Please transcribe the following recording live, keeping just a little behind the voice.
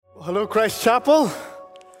Hello, Christ Chapel.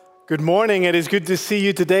 Good morning. It is good to see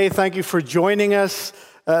you today. Thank you for joining us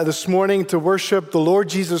this morning to worship the Lord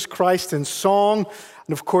Jesus Christ in song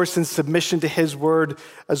and, of course, in submission to His Word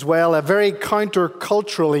as well. A very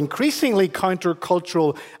countercultural, increasingly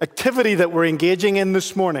countercultural activity that we're engaging in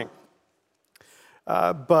this morning.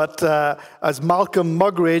 But as Malcolm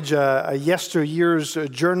Muggeridge, a yesteryear's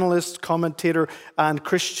journalist, commentator, and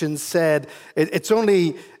Christian said, it's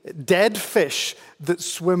only dead fish that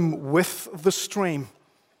swim with the stream.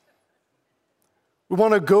 We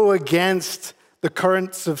want to go against the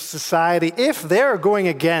currents of society if they're going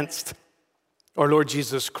against our Lord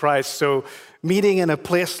Jesus Christ. So meeting in a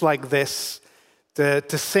place like this,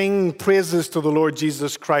 to sing praises to the Lord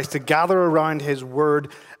Jesus Christ, to gather around His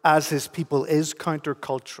Word as His people is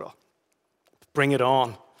countercultural. Bring it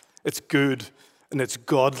on. It's good and it's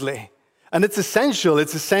godly. And it's essential.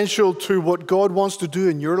 It's essential to what God wants to do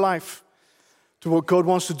in your life, to what God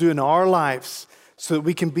wants to do in our lives, so that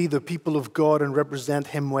we can be the people of God and represent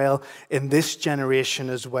Him well in this generation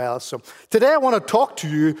as well. So today I want to talk to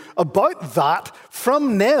you about that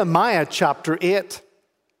from Nehemiah chapter 8.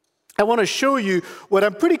 I want to show you what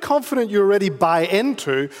I'm pretty confident you already buy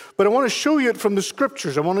into, but I want to show you it from the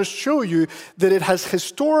Scriptures. I want to show you that it has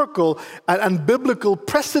historical and biblical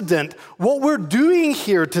precedent, what we're doing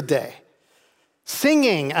here today.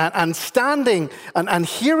 Singing and standing and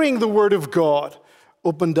hearing the Word of God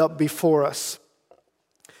opened up before us.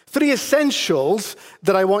 Three essentials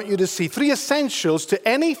that I want you to see. Three essentials to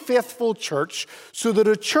any faithful church so that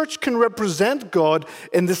a church can represent God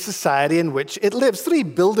in the society in which it lives. Three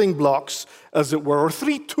building blocks, as it were, or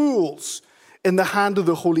three tools in the hand of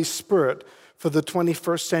the Holy Spirit for the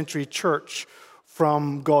 21st century church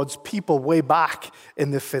from God's people way back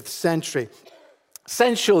in the 5th century.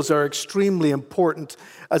 Essentials are extremely important.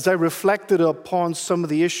 As I reflected upon some of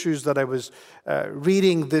the issues that I was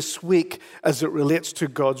reading this week as it relates to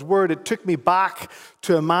God's Word, it took me back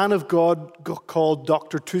to a man of God called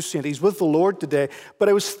Dr. Toussaint. He's with the Lord today, but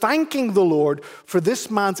I was thanking the Lord for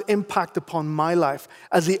this man's impact upon my life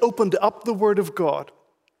as he opened up the Word of God.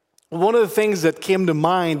 One of the things that came to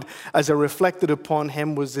mind as I reflected upon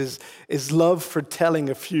him was his love for telling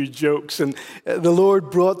a few jokes. And the Lord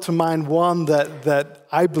brought to mind one that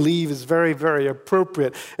I believe is very, very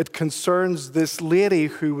appropriate. It concerns this lady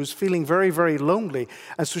who was feeling very, very lonely.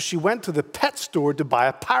 And so she went to the pet store to buy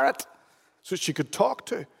a parrot so she could talk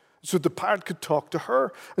to. So the parrot could talk to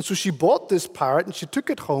her. And so she bought this parrot and she took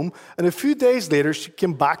it home. And a few days later, she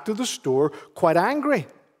came back to the store quite angry.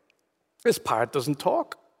 This parrot doesn't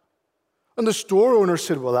talk. And the store owner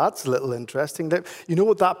said, well, that's a little interesting. You know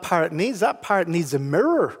what that parrot needs? That parrot needs a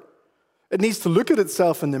mirror. It needs to look at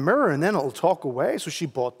itself in the mirror, and then it'll talk away. So she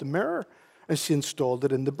bought the mirror, and she installed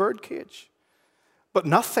it in the birdcage. But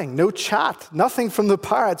nothing, no chat, nothing from the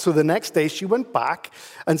parrot. So the next day, she went back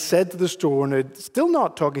and said to the store owner, still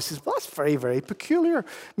not talking. He says, well, that's very, very peculiar.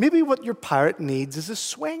 Maybe what your parrot needs is a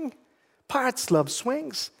swing. Parrots love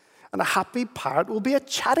swings. And a happy parrot will be a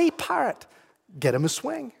chatty parrot. Get him a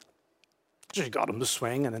swing. She got him the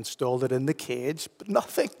swing and installed it in the cage, but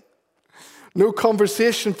nothing. No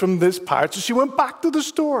conversation from this parrot. So she went back to the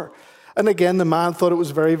store. And again, the man thought it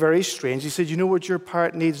was very, very strange. He said, you know what your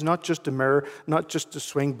parrot needs? Not just a mirror, not just a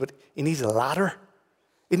swing, but he needs a ladder.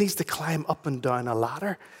 He needs to climb up and down a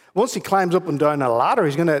ladder. Once he climbs up and down a ladder,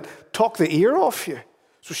 he's going to talk the ear off you.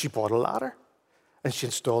 So she bought a ladder and she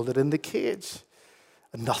installed it in the cage.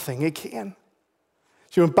 And nothing again.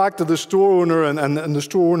 She went back to the store owner, and the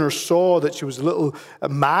store owner saw that she was a little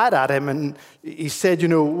mad at him. And he said, you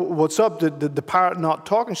know, what's up? Did the parrot not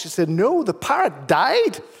talk? And she said, no, the parrot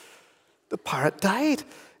died. The parrot died.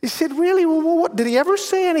 He said, really? Well, what? Did he ever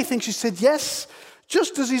say anything? She said, yes.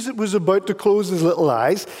 Just as he was about to close his little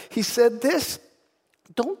eyes, he said this,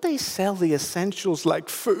 don't they sell the essentials like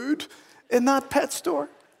food in that pet store?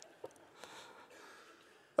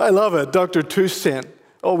 I love it. Dr. Toussaint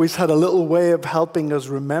always had a little way of helping us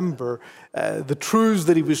remember the truths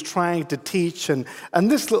that he was trying to teach. And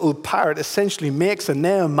this little parrot essentially makes a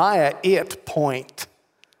Nehemiah 8 point.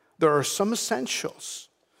 There are some essentials.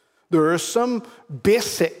 There are some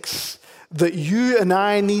basics that you and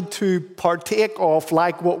I need to partake of,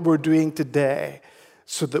 like what we're doing today,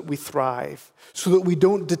 so that we thrive, so that we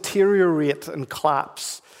don't deteriorate and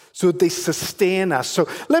collapse, so that they sustain us. So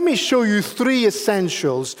let me show you three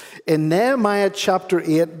essentials in Nehemiah chapter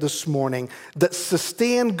 8 this morning that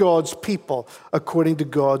sustain God's people according to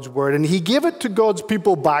God's word. And he gave it to God's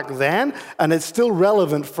people back then, and it's still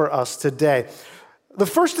relevant for us today. The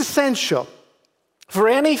first essential for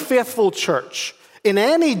any faithful church in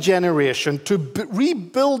any generation to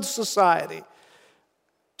rebuild society,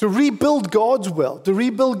 To rebuild God's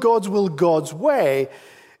will, God's way,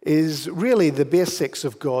 is really the basics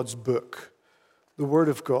of God's book, the Word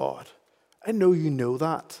of God. I know you know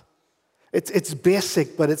that. It's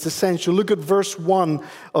basic, but it's essential. Look at verse 1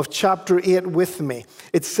 of chapter 8 with me.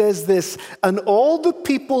 It says this, "And all the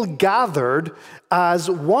people gathered as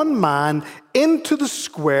one man into the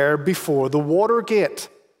square before the water gate."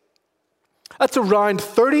 That's around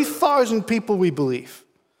 30,000 people, we believe.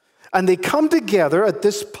 And they come together at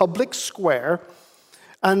this public square,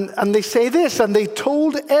 and they say this, "And they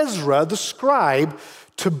told Ezra, the scribe,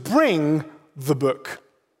 to bring the book."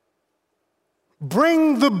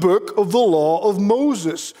 Bring the book of the law of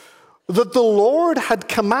Moses that the Lord had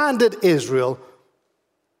commanded Israel.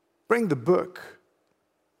 Bring the book.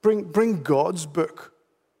 Bring God's book.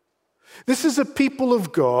 This is a people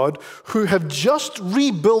of God who have just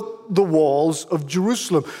rebuilt the walls of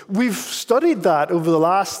Jerusalem. We've studied that over the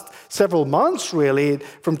last several months, really,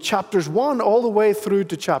 from chapters 1 all the way through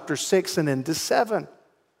to chapter 6 and into 7.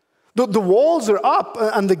 The walls are up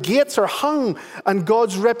and the gates are hung, and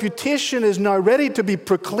God's reputation is now ready to be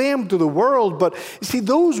proclaimed to the world. But you see,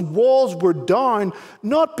 those walls were down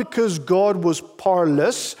not because God was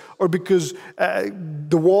powerless or because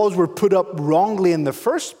the walls were put up wrongly in the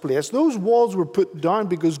first place. Those walls were put down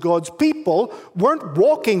because God's people weren't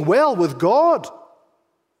walking well with God.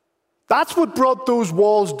 That's what brought those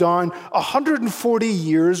walls down 140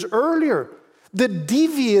 years earlier. That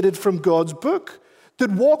deviated from God's book. That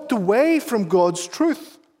walked away from God's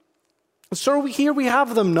truth. So here we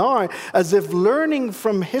have them now as if learning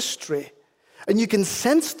from history. And you can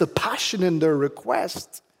sense the passion in their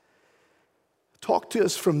request. Talk to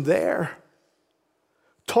us from there.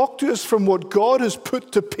 Talk to us from what God has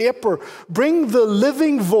put to paper. Bring the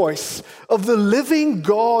living voice of the living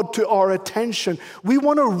God to our attention. We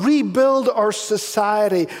want to rebuild our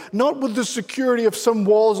society, not with the security of some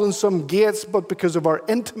walls and some gates, but because of our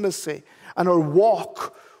intimacy and our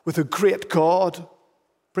walk with a great God.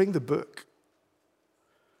 Bring the book.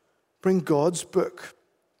 Bring God's book.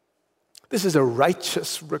 This is a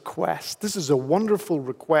righteous request. This is a wonderful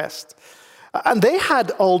request. And they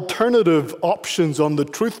had alternative options on the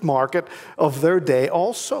truth market of their day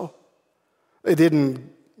also. They didn't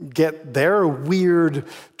get their weird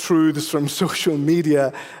truths from social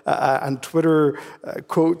media and Twitter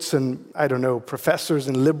quotes and, I don't know, professors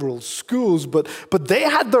in liberal schools, but they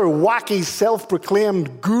had their wacky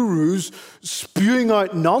self-proclaimed gurus spewing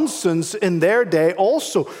out nonsense in their day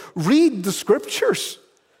also. Read the scriptures.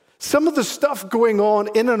 Some of the stuff going on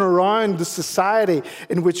in and around the society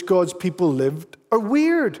in which God's people lived are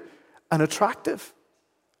weird and attractive.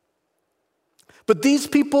 But these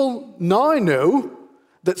people now know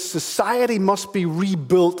that society must be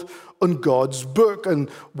rebuilt on God's book and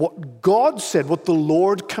what God said, what the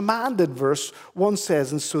Lord commanded, verse 1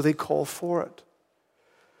 says, and so they call for it.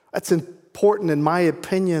 It's important, in my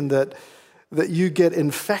opinion, that you get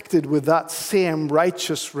infected with that same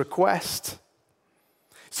righteous request.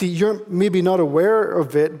 See, you're maybe not aware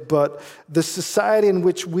of it, but the society in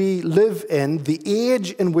which we live in, the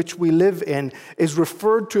age in which we live in, is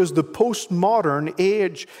referred to as the postmodern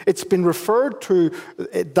age. It's been referred to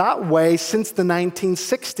that way since the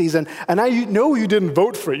 1960s. And I know you didn't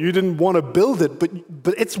vote for it. You didn't want to build it,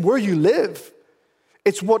 but it's where you live.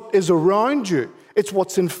 It's what is around you. It's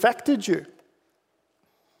what's infected you.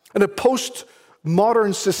 And a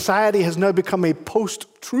postmodern society has now become a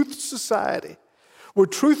post-truth society, where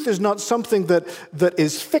truth is not something that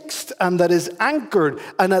is fixed and that is anchored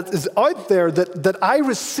and that is out there, that I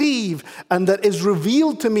receive and that is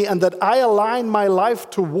revealed to me and that I align my life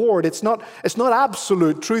toward. It's not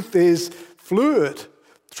absolute. Truth is fluid.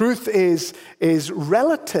 Truth is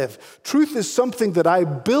relative. Truth is something that I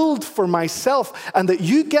build for myself and that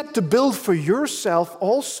you get to build for yourself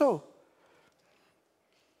also.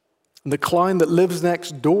 And the clown that lives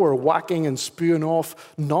next door whacking and spewing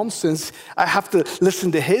off nonsense, I have to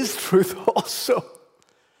listen to his truth also.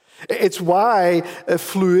 It's why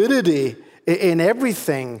fluidity in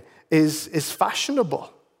everything is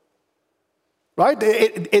fashionable. Right?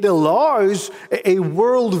 It allows a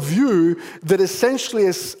worldview that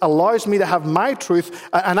essentially allows me to have my truth,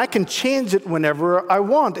 and I can change it whenever I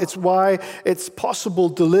want. It's why it's possible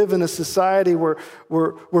to live in a society where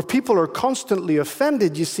people are constantly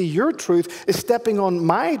offended. You see, your truth is stepping on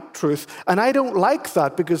my truth, and I don't like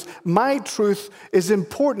that because my truth is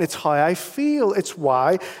important. It's how I feel. It's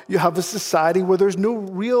why you have a society where there's no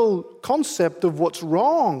real concept of what's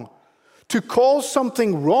wrong. To call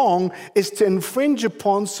something wrong is to infringe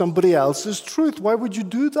upon somebody else's truth. Why would you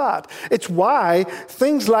do that? It's why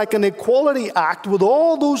things like an Equality Act with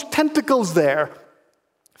all those tentacles there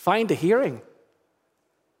find a hearing.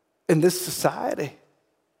 in this society.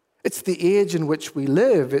 It's the age in which we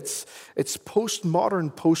live. It's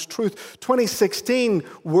postmodern, post-truth. 2016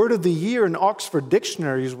 word of the year in Oxford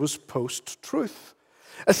dictionaries was post-truth.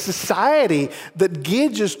 A society that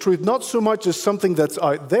gauges truth not so much as something that's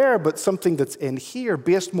out there, but something that's in here,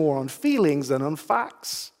 based more on feelings than on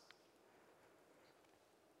facts.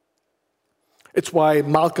 It's why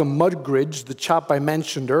Malcolm Muggeridge, the chap I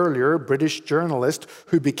mentioned earlier, British journalist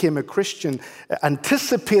who became a Christian,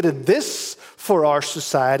 anticipated this for our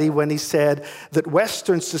society when he said that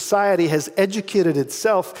Western society has educated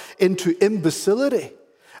itself into imbecility,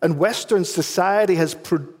 and Western society has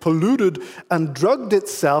polluted and drugged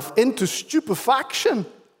itself into stupefaction.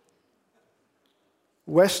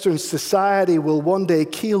 Western society will one day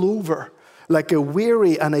keel over like a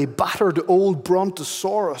weary and a battered old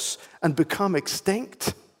brontosaurus and become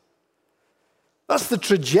extinct. That's the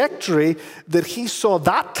trajectory that he saw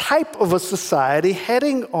that type of a society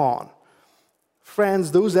heading on.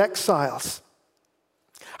 Friends, those exiles,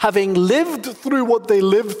 having lived through what they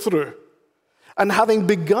lived through, and having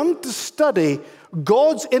begun to study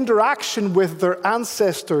God's interaction with their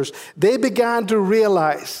ancestors, they began to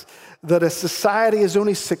realize that a society is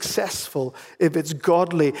only successful if it's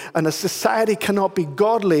godly, and a society cannot be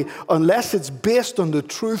godly unless it's based on the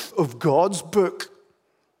truth of God's book.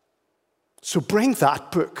 So bring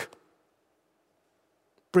that book.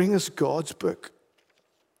 Bring us God's book.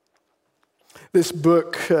 This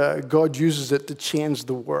book, God uses it to change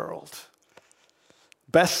the world.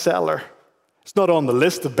 Bestseller. It's not on the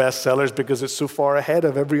list of bestsellers because it's so far ahead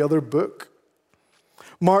of every other book.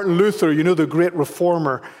 Martin Luther, you know, the great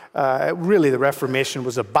reformer, really the Reformation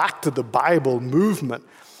was a back to the Bible movement.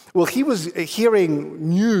 Well, he was hearing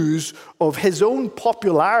news of his own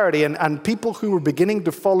popularity, and people who were beginning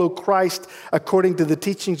to follow Christ according to the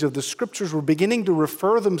teachings of the Scriptures were beginning to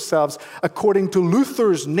refer themselves according to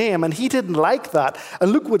Luther's name, and he didn't like that.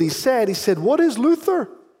 And look what he said. He said, "What is Luther?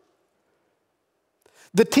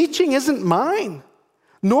 The teaching isn't mine,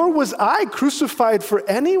 nor was I crucified for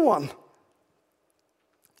anyone.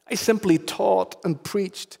 I simply taught and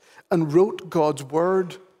preached and wrote God's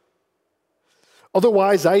word.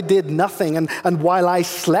 Otherwise, I did nothing. And while I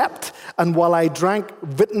slept and while I drank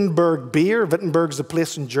Wittenberg beer, Wittenberg's a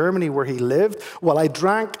place in Germany where he lived, while I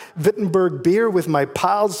drank Wittenberg beer with my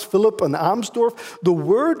pals Philip and Amsdorf, the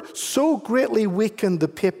word so greatly weakened the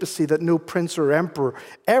papacy that no prince or emperor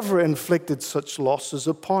ever inflicted such losses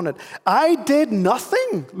upon it. I did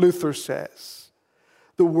nothing," Luther says.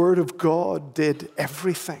 The word of God did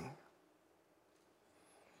everything.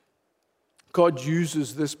 God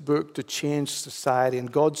uses this book to change society,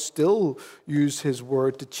 and God still uses his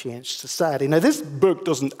word to change society. Now, this book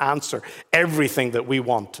doesn't answer everything that we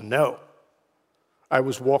want to know. I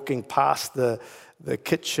was walking past the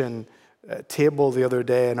kitchen table the other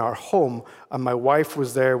day in our home, and my wife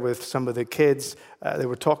was there with some of the kids. They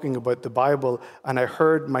were talking about the Bible, and I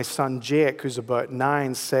heard my son Jake, who's about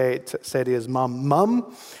 9, say to his mom,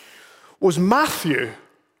 "Mom, was Matthew,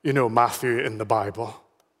 you know Matthew in the Bible,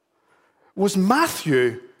 was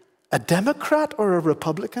Matthew a Democrat or a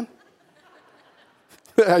Republican?"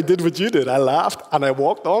 I did what you did. I laughed and I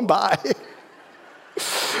walked on by.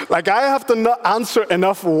 Like, I have to not answer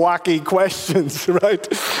enough wacky questions, right?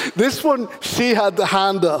 This one, she had the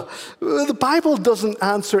handle. The Bible doesn't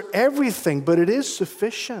answer everything, but it is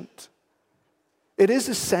sufficient. It is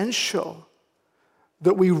essential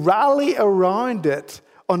that we rally around it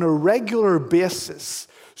on a regular basis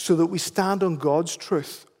so that we stand on God's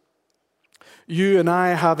truth. You and I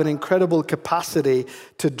have an incredible capacity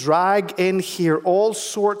to drag in here all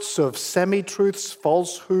sorts of semi-truths,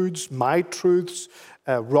 falsehoods, my truths,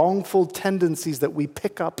 wrongful tendencies that we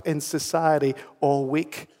pick up in society all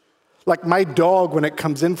week. Like my dog, when it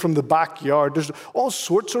comes in from the backyard, there's all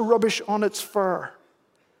sorts of rubbish on its fur.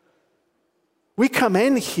 We come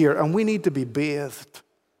in here and we need to be bathed.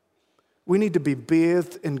 We need to be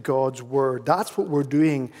bathed in God's word. That's what we're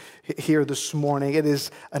doing here this morning. It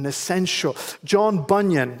is an essential. John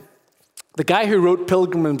Bunyan, the guy who wrote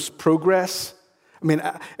Pilgrim's Progress, I mean,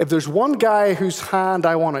 if there's one guy whose hand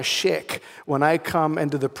I want to shake when I come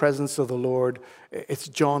into the presence of the Lord, it's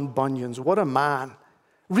John Bunyan's. What a man.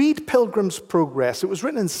 Read Pilgrim's Progress. It was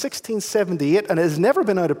written in 1678 and it has never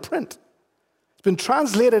been out of print. It's been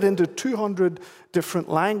translated into 200 different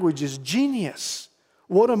languages. Genius.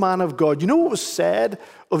 What a man of God. You know what was said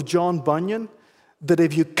of John Bunyan? That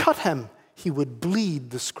if you cut him, he would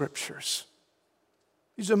bleed the scriptures.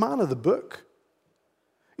 He's a man of the book.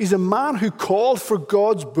 He's a man who called for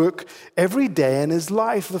God's book every day in his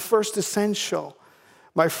life. The first essential,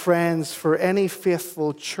 my friends, for any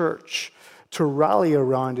faithful church to rally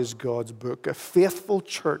around is God's book. A faithful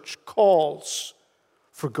church calls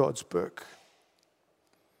for God's book.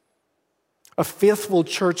 A faithful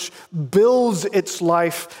church builds its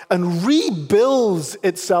life and rebuilds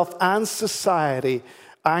itself and society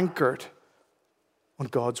anchored on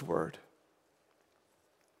God's word.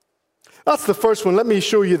 That's the first one. Let me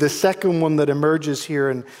show you the second one that emerges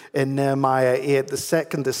here in Nehemiah 8. The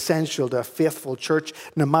second essential to a faithful church,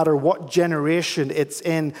 no matter what generation it's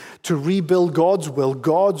in, to rebuild God's will,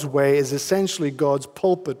 God's way, is essentially God's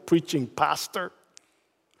pulpit preaching pastor.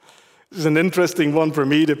 This is an interesting one for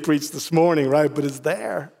me to preach this morning, right? But it's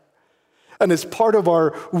there. And it's part of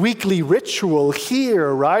our weekly ritual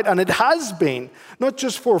here, right? And it has been, not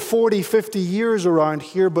just for 40, 50 years around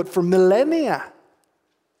here, but for millennia.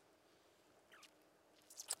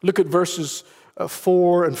 Look at verses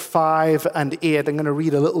 4 and 5 and 8. I'm going to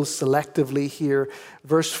read a little selectively here.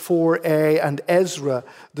 Verse 4a, and Ezra,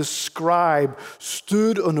 the scribe,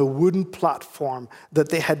 stood on a wooden platform that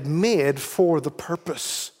they had made for the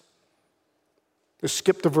purpose. Let's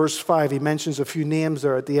skip to verse 5. He mentions a few names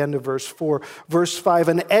there at the end of verse 4. Verse 5,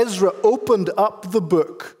 and Ezra opened up the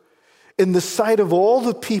book in the sight of all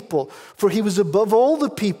the people, for he was above all the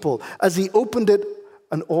people as he opened it,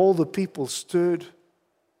 and all the people stood.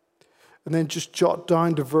 And then just jot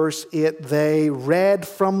down to verse 8. They read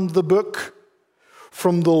from the book,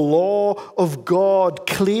 from the law of God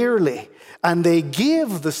clearly, and they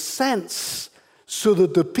gave the sense so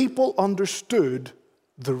that the people understood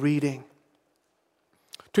the reading.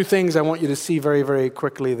 Two things I want you to see very, very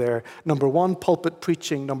quickly there. Number one, pulpit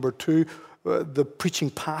preaching. Number two, the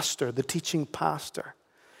preaching pastor, the teaching pastor.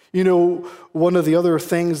 You know, one of the other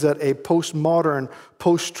things that a postmodern,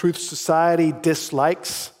 post-truth society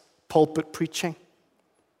dislikes, pulpit preaching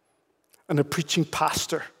and a preaching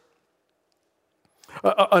pastor.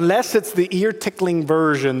 Unless it's the ear-tickling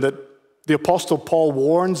version that the Apostle Paul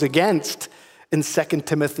warns against in 2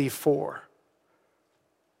 Timothy 4.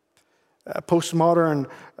 Postmodern,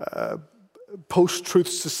 post-truth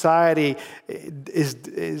society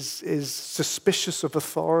is suspicious of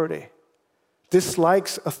authority,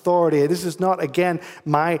 dislikes authority. This is not, again,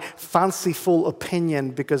 my fanciful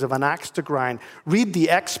opinion because of an axe to grind. Read the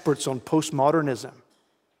experts on postmodernism.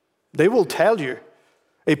 They will tell you.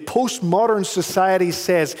 A postmodern society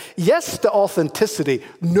says yes to authenticity,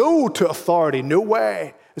 no to authority, no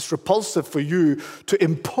way. It's repulsive for you to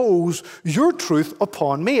impose your truth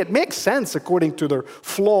upon me. It makes sense according to their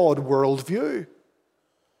flawed worldview.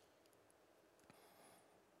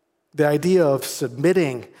 The idea of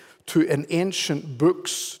submitting to an ancient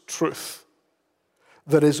book's truth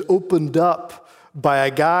that is opened up by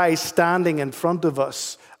a guy standing in front of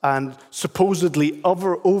us and supposedly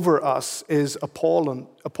over us is appalling.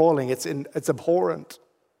 It's abhorrent.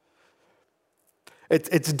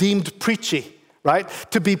 It's deemed preachy, right?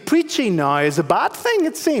 To be preachy now is a bad thing,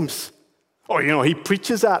 it seems. Or, he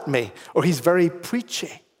preaches at me, or he's very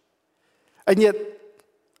preachy. And yet,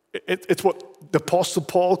 it's what the Apostle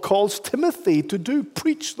Paul calls Timothy to do.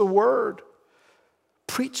 Preach the word.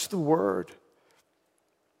 Preach the word.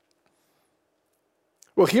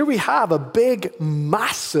 Well, here we have a big,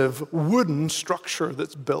 massive wooden structure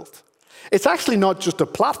that's built. It's actually not just a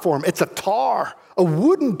platform, it's a tower, a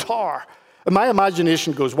wooden tower. And my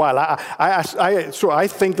imagination goes wild. So I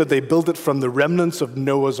think that they built it from the remnants of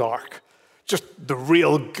Noah's Ark. Just the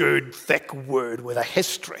real good, thick wood with a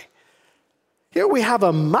history. Here we have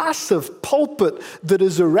a massive pulpit that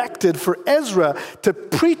is erected for Ezra to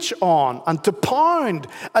preach on and to pound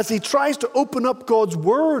as he tries to open up God's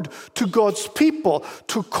word to God's people,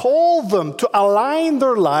 to call them to align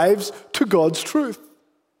their lives to God's truth,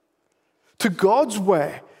 to God's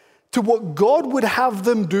way, to what God would have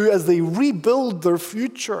them do as they rebuild their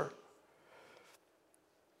future.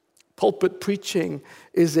 Pulpit preaching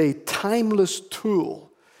is a timeless tool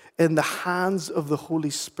in the hands of the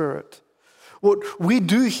Holy Spirit. What we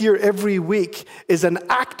do here every week is an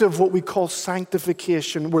act of what we call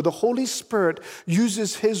sanctification, where the Holy Spirit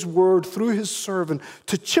uses His word through His servant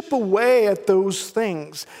to chip away at those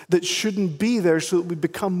things that shouldn't be there so that we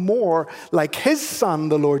become more like His Son,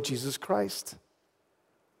 the Lord Jesus Christ.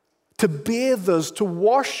 To bathe us, to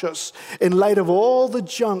wash us in light of all the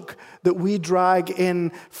junk that we drag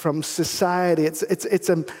in from society.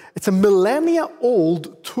 It's a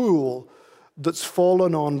millennia-old tool that's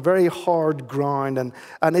fallen on very hard ground, and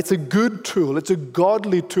it's a good tool. It's a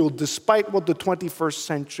godly tool, despite what the 21st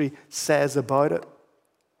century says about it.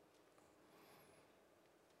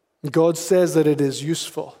 God says that it is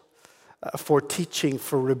useful for teaching,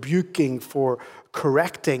 for rebuking, for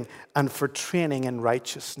correcting, and for training in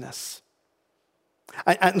righteousness.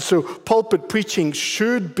 And so pulpit preaching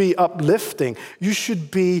should be uplifting. You should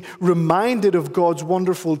be reminded of God's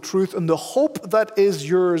wonderful truth and the hope that is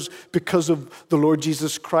yours because of the Lord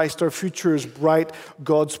Jesus Christ. Our future is bright.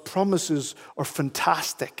 God's promises are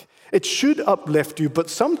fantastic. It should uplift you, but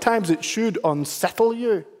sometimes it should unsettle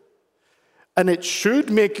you. And it should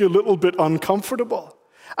make you a little bit uncomfortable.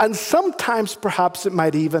 And sometimes perhaps it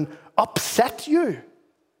might even upset you.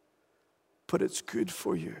 But it's good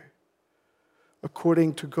for you,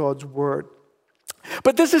 according to God's word.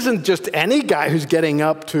 But this isn't just any guy who's getting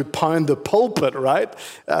up to pound the pulpit, right,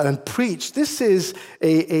 and preach. This is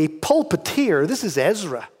a pulpiteer. This is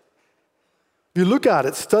Ezra. If you look at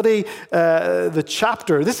it, study the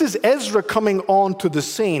chapter. This is Ezra coming onto the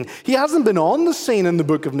scene. He hasn't been on the scene in the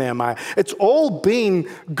book of Nehemiah. It's all been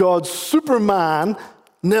God's Superman,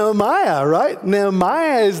 Nehemiah, right?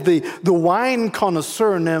 Nehemiah is the wine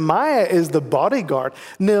connoisseur. Nehemiah is the bodyguard.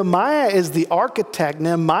 Nehemiah is the architect.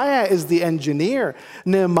 Nehemiah is the engineer.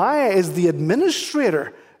 Nehemiah is the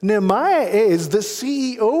administrator. Nehemiah is the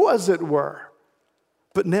CEO, as it were.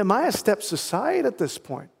 But Nehemiah steps aside at this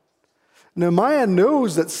point. Nehemiah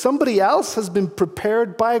knows that somebody else has been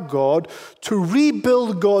prepared by God to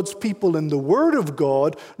rebuild God's people in the Word of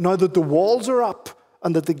God now that the walls are up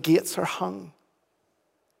and that the gates are hung.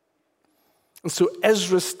 And so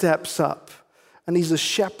Ezra steps up, and he's a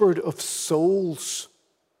shepherd of souls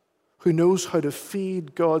who knows how to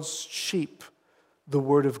feed God's sheep the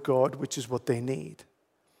Word of God, which is what they need.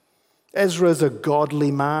 Ezra is a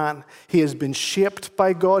godly man. He has been shaped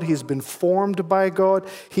by God. He has been formed by God.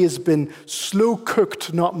 He has been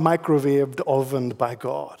slow-cooked, not microwaved, ovened by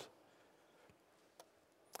God.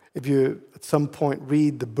 If you, at some point,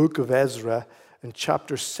 read the book of Ezra, in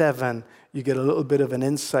chapter 7, you get a little bit of an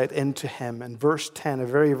insight into him. In verse 10, a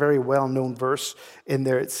very, very well-known verse in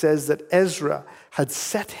there, it says that Ezra had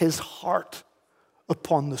set his heart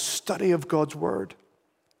upon the study of God's word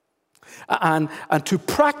and to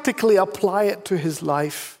practically apply it to his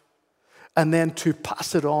life and then to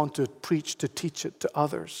pass it on, to preach, to teach it to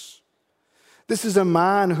others. This is a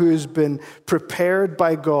man who has been prepared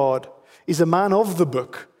by God. He's a man of the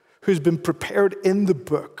book who's been prepared in the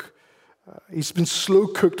book. He's been slow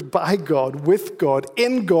cooked by God, with God,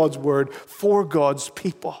 in God's word, for God's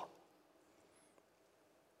people.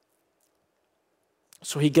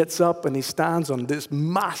 So he gets up and he stands on this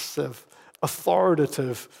massive,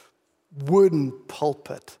 authoritative, wooden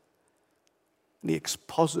pulpit. And he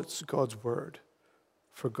exposits God's word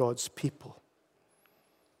for God's people.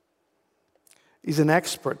 He's an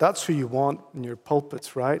expert. That's who you want in your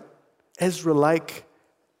pulpits, right? Ezra-like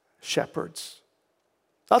shepherds.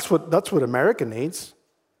 That's what America needs.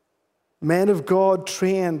 Men of God,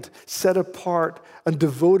 trained, set apart, and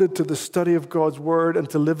devoted to the study of God's word and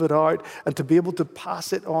to live it out and to be able to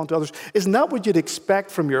pass it on to others. Isn't that what you'd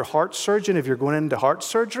expect from your heart surgeon if you're going into heart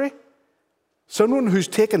surgery? Someone who's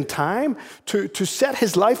taken time to set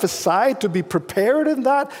his life aside, to be prepared in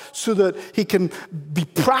that so that he can be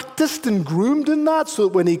practiced and groomed in that so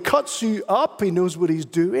that when he cuts you up, he knows what he's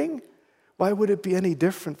doing. Why would it be any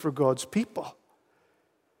different for God's people?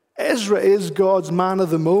 Ezra is God's man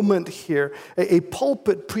of the moment here, a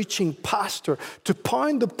pulpit preaching pastor, to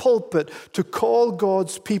pound the pulpit, to call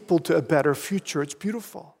God's people to a better future. It's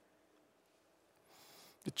beautiful.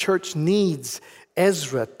 The church needs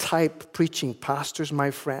Ezra-type preaching pastors,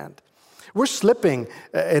 my friend. We're slipping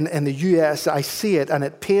in the U.S., I see it, and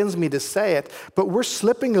it pains me to say it, but we're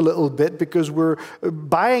slipping a little bit because we're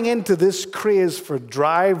buying into this craze for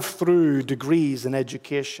drive-through degrees in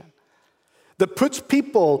education that puts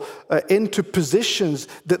people into positions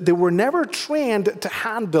that they were never trained to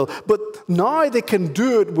handle, but now they can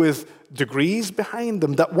do it with degrees behind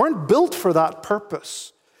them that weren't built for that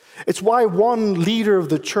purpose. It's why one leader of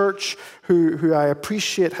the church who I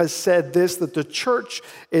appreciate has said this, that the church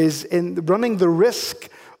is running the risk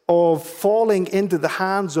of falling into the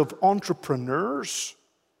hands of entrepreneurs,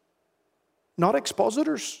 not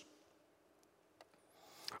expositors,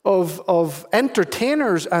 of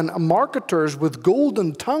entertainers and marketers with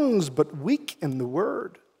golden tongues but weak in the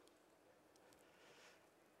word.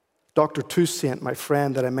 Dr. Toussaint, my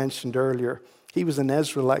friend that I mentioned earlier, he was an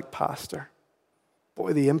Ezra-like pastor.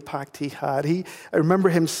 Boy, the impact he had. I remember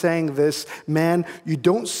him saying this, man, you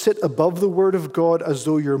don't sit above the Word of God as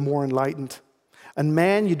though you're more enlightened. And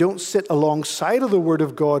man, you don't sit alongside of the Word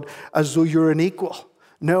of God as though you're an equal.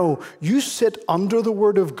 No, you sit under the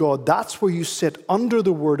Word of God. That's where you sit, under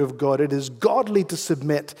the Word of God. It is godly to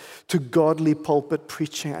submit to godly pulpit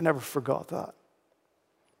preaching. I never forgot that.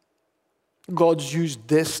 God's used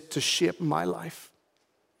this to shape my life.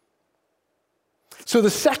 So the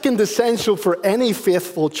second essential for any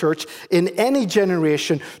faithful church in any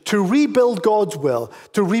generation to rebuild God's will,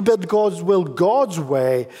 God's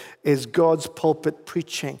way, is God's pulpit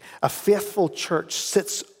preaching. A faithful church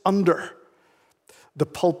sits under the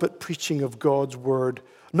pulpit preaching of God's word,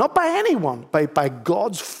 not by anyone, by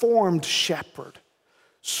God's formed shepherd,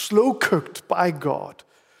 slow cooked by God,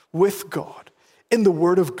 with God, in the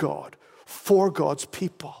word of God, for God's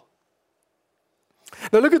people.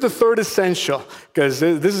 Now look at the third essential, because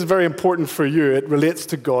this is very important for you. It relates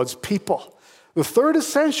to God's people. The third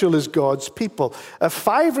essential is God's people.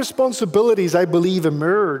 5 responsibilities, I believe,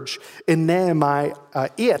 emerge in Nehemiah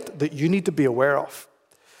 8 that you need to be aware of.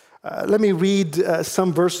 Let me read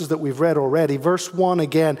some verses that we've read already. Verse 1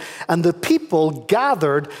 again. And the people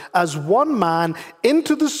gathered as one man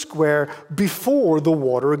into the square before the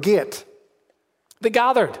water gate. They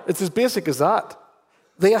gathered. It's as basic as that.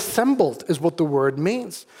 They assembled is what the word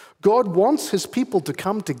means. God wants his people to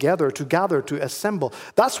come together, to gather, to assemble.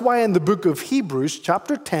 That's why in the book of Hebrews,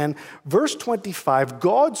 chapter 10, verse 25,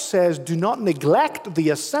 God says, do not neglect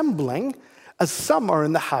the assembling as some are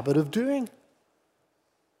in the habit of doing.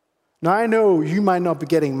 Now, I know you might not be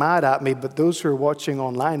getting mad at me, but those who are watching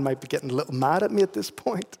online might be getting a little mad at me at this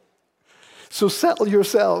point. So settle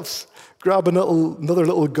yourselves. Grab another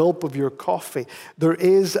little gulp of your coffee. There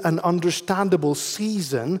is an understandable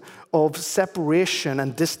season of separation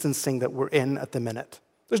and distancing that we're in at the minute.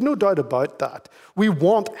 There's no doubt about that. We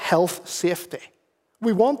want health safety.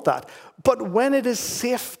 We want that. But when it is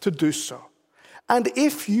safe to do so, and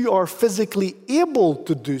if you are physically able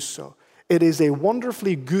to do so, it is a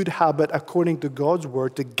wonderfully good habit, according to God's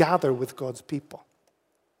word, to gather with God's people.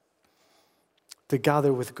 To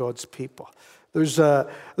gather with God's people.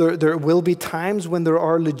 There will be times when there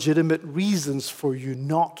are legitimate reasons for you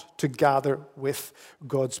not to gather with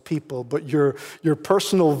God's people, but your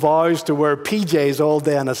personal vows to wear PJs all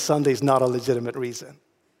day on a Sunday is not a legitimate reason.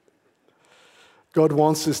 God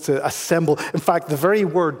wants us to assemble. In fact, the very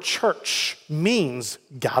word church means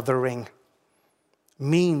gathering,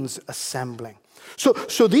 means assembling.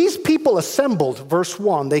 So these people assembled, verse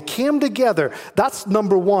 1, they came together. That's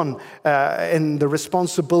number 1 in the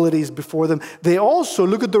responsibilities before them. They also,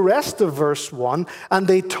 look at the rest of verse 1, and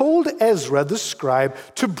they told Ezra the scribe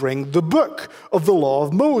to bring the book of the law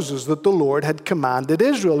of Moses that the Lord had commanded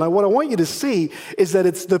Israel. Now what I want you to see is that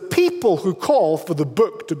it's the people who call for the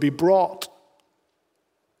book to be brought.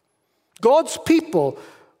 God's people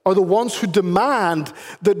are the ones who demand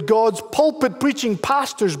that God's pulpit preaching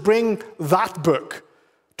pastors bring that book.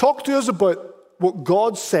 Talk to us about what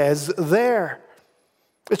God says there.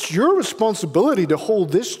 It's your responsibility to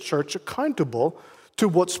hold this church accountable to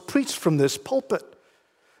what's preached from this pulpit.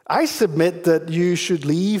 I submit that you should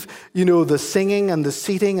leave, the singing and the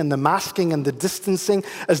seating and the masking and the distancing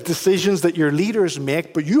as decisions that your leaders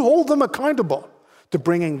make, but you hold them accountable to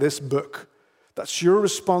bringing this book. That's your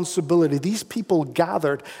responsibility. These people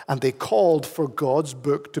gathered and they called for God's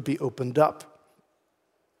book to be opened up.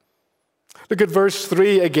 Look at verse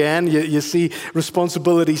 3 again. You see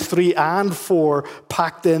responsibilities 3 and 4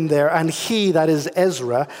 packed in there. And he, that is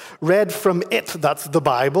Ezra, read from it, that's the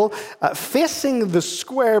Bible, facing the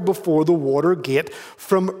square before the water gate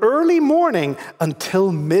from early morning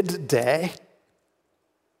until midday.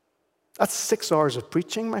 That's 6 hours of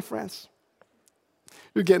preaching, my friends.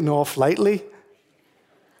 You're getting off lightly.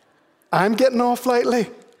 I'm getting off lightly.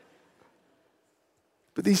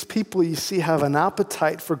 But these people, you see, have an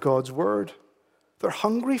appetite for God's word. They're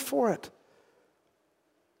hungry for it.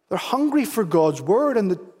 They're hungry for God's word,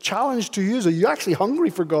 and the challenge to you is, are you actually hungry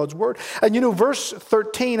for God's word? And verse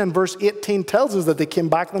 13 and verse 18 tells us that they came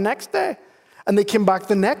back the next day, and they came back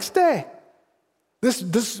the next day.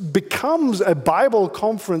 This becomes a Bible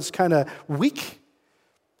conference kind of week.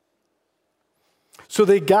 So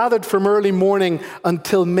they gathered from early morning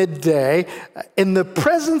until midday in the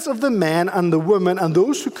presence of the men and the women and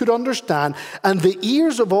those who could understand, and the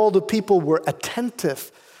ears of all the people were attentive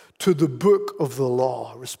to the book of the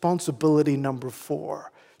law. Responsibility number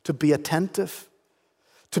 4, to be attentive,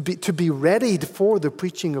 to be ready for the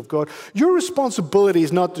preaching of God. Your responsibility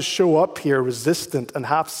is not to show up here resistant and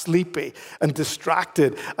half sleepy and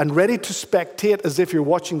distracted and ready to spectate as if you're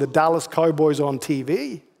watching the Dallas Cowboys on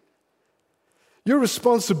TV. Your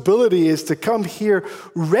responsibility is to come here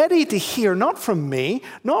ready to hear, not from me,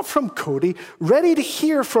 not from Cody, ready to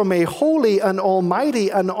hear from a holy and almighty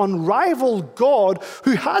and unrivaled God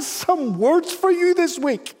who has some words for you this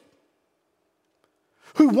week,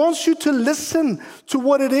 who wants you to listen to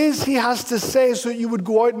what it is he has to say so that you would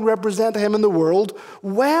go out and represent him in the world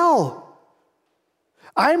well.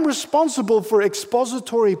 I'm responsible for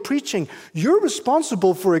expository preaching. You're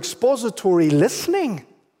responsible for expository listening.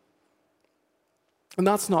 And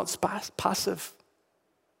that's not passive.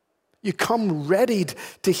 You come ready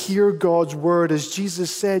to hear God's word. As Jesus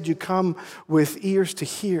said, you come with ears to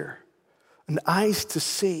hear and eyes to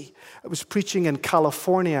see. I was preaching in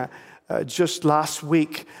California just last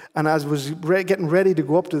week, and as I was getting ready to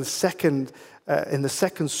go up to the second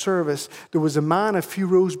service, there was a man a few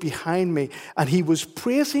rows behind me, and he was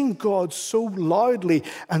praising God so loudly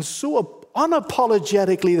and so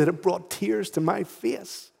unapologetically that it brought tears to my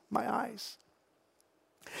face, my eyes.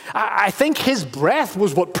 I think his breath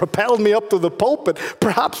was what propelled me up to the pulpit,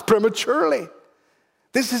 perhaps prematurely.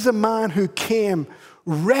 This is a man who came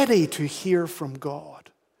ready to hear from God,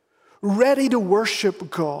 ready to worship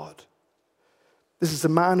God. This is a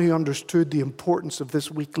man who understood the importance of this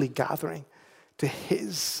weekly gathering to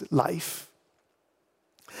his life.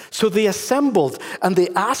 So they assembled and they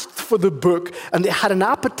asked for the book, and they had an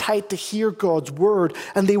appetite to hear God's word,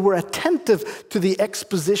 and they were attentive to the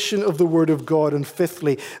exposition of the word of God. And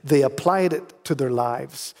fifthly, they applied it to their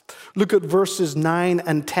lives. Look at verses 9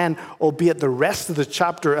 and 10, albeit the rest of the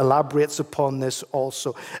chapter elaborates upon this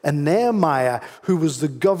also. And Nehemiah, who was the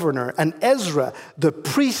governor, and Ezra, the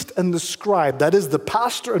priest and the scribe, that is the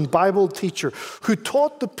pastor and Bible teacher, who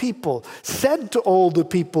taught the people, said to all the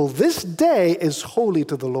people, "This day is holy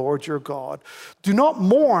to the Lord your God. Do not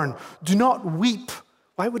mourn, do not weep."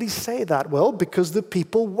 Why would he say that? Well, because the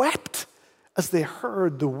people wept as they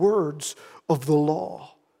heard the words of the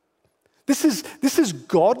law. This is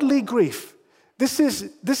godly grief. This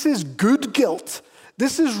is good guilt.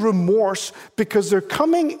 This is remorse, because they're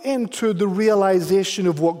coming into the realization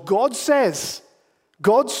of what God says,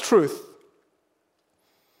 God's truth.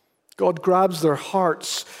 God grabs their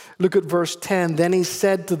hearts. Look at verse 10. Then he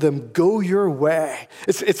said to them, "Go your way."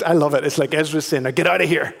 I love it. It's like Ezra saying, "Now get out of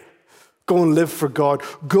here. Go and live for God.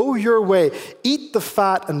 Go your way. Eat the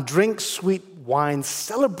fat and drink sweet wine.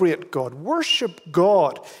 Celebrate God. Worship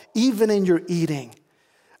God even in your eating.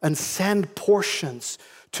 And send portions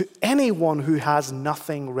to anyone who has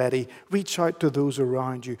nothing ready. Reach out to those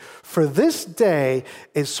around you. For this day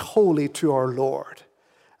is holy to our Lord.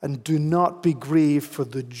 And do not be grieved, for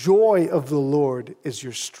the joy of the Lord is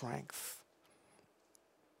your strength."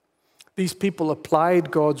 These people applied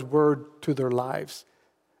God's word to their lives.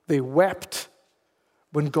 They wept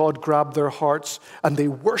when God grabbed their hearts, and they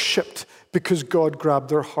worshiped because God grabbed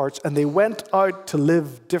their hearts, and they went out to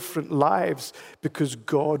live different lives because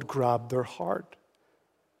God grabbed their heart.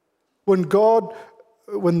 When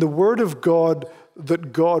the word of God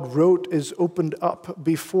that God wrote is opened up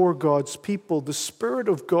before God's people, the Spirit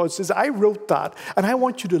of God says, "I wrote that, and I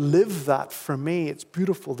want you to live that for me." It's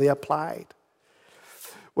beautiful. They applied.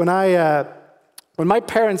 When my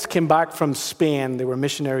parents came back from Spain, they were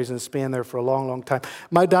missionaries in Spain there for a long, long time.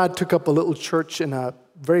 My dad took up a little church in a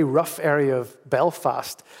very rough area of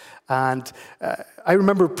Belfast. And I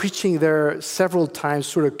remember preaching there several times,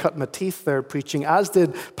 sort of cut my teeth there preaching, as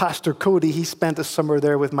did Pastor Cody. He spent a summer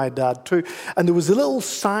there with my dad too. And there was a little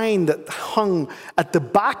sign that hung at the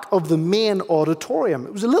back of the main auditorium.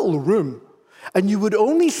 It was a little room. And you would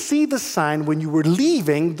only see the sign when you were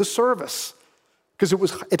leaving the service, because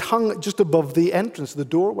it hung just above the entrance, the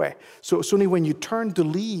doorway. So it's only when you turned to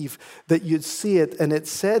leave that you'd see it. And it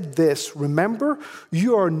said this: "Remember,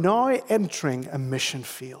 you are now entering a mission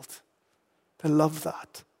field." I love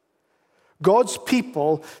that. God's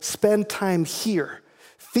people spend time here,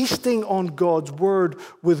 feasting on God's word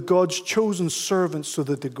with God's chosen servants so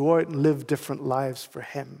that they go out and live different lives for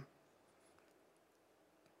him.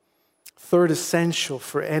 Third essential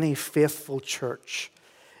for any faithful church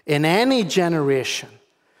in any generation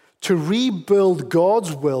to rebuild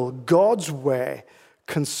God's will, God's way,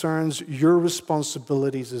 concerns your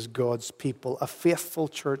responsibilities as God's people. A faithful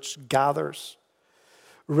church gathers,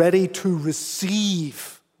 ready to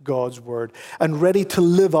receive God's word and ready to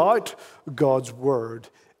live out God's word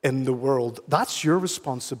in the world. That's your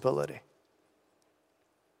responsibility.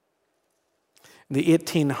 In the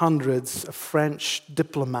 1800s, a French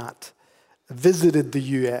diplomat visited the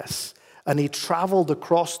U.S., and he traveled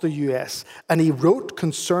across the U.S., and he wrote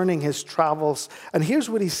concerning his travels. And here's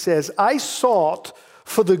what he says: "I sought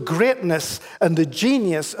for the greatness and the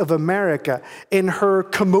genius of America in her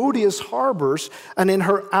commodious harbors and in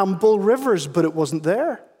her ample rivers, but it wasn't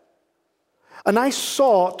there. And I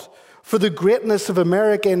sought for the greatness of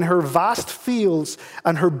America in her vast fields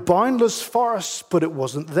and her boundless forests, but it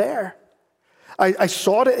wasn't there. I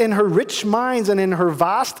sought it in her rich mines and in her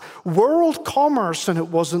vast world commerce, and it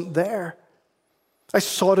wasn't there. I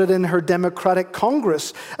sought it in her democratic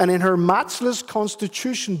Congress and in her matchless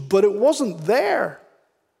constitution, but it wasn't there.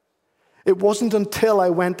 It wasn't until I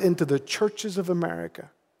went into the churches of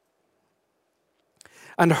America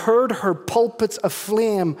and heard her pulpits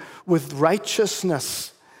aflame with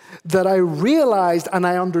righteousness that I realized and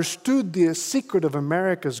I understood the secret of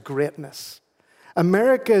America's greatness.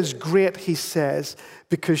 America is great, he says,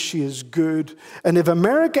 because she is good. And if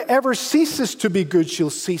America ever ceases to be good, she'll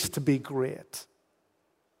cease to be great.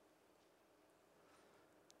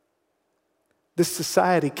 This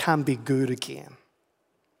society can be good again,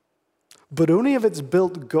 but only if it's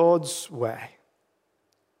built God's way.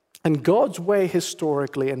 And God's way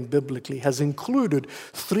historically and biblically has included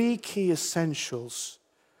three key essentials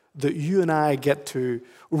that you and I get to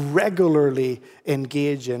regularly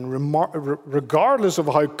engage in, regardless of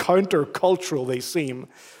how countercultural they seem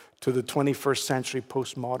to the 21st century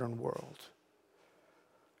postmodern world.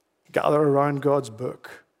 Gather around God's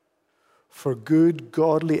book for good,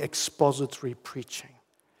 godly, expository preaching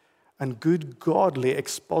and good, godly,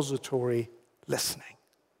 expository listening.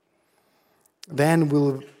 Then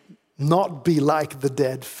we'll not be like the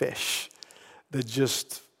dead fish that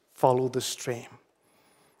just follow the stream.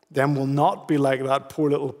 Then we'll not be like that poor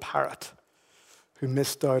little parrot who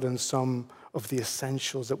missed out on some of the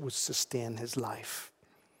essentials that would sustain his life.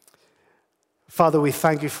 Father, we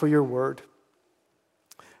thank you for your word.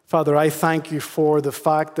 Father, I thank you for the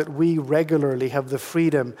fact that we regularly have the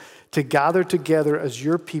freedom to gather together as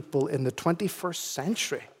your people in the 21st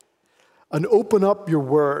century and open up your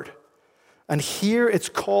word and hear its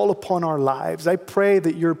call upon our lives. I pray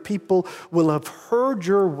that your people will have heard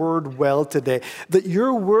your word well today, that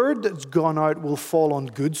your word that's gone out will fall on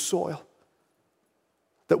good soil,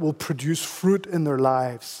 that will produce fruit in their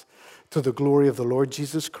lives to the glory of the Lord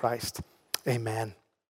Jesus Christ. Amen.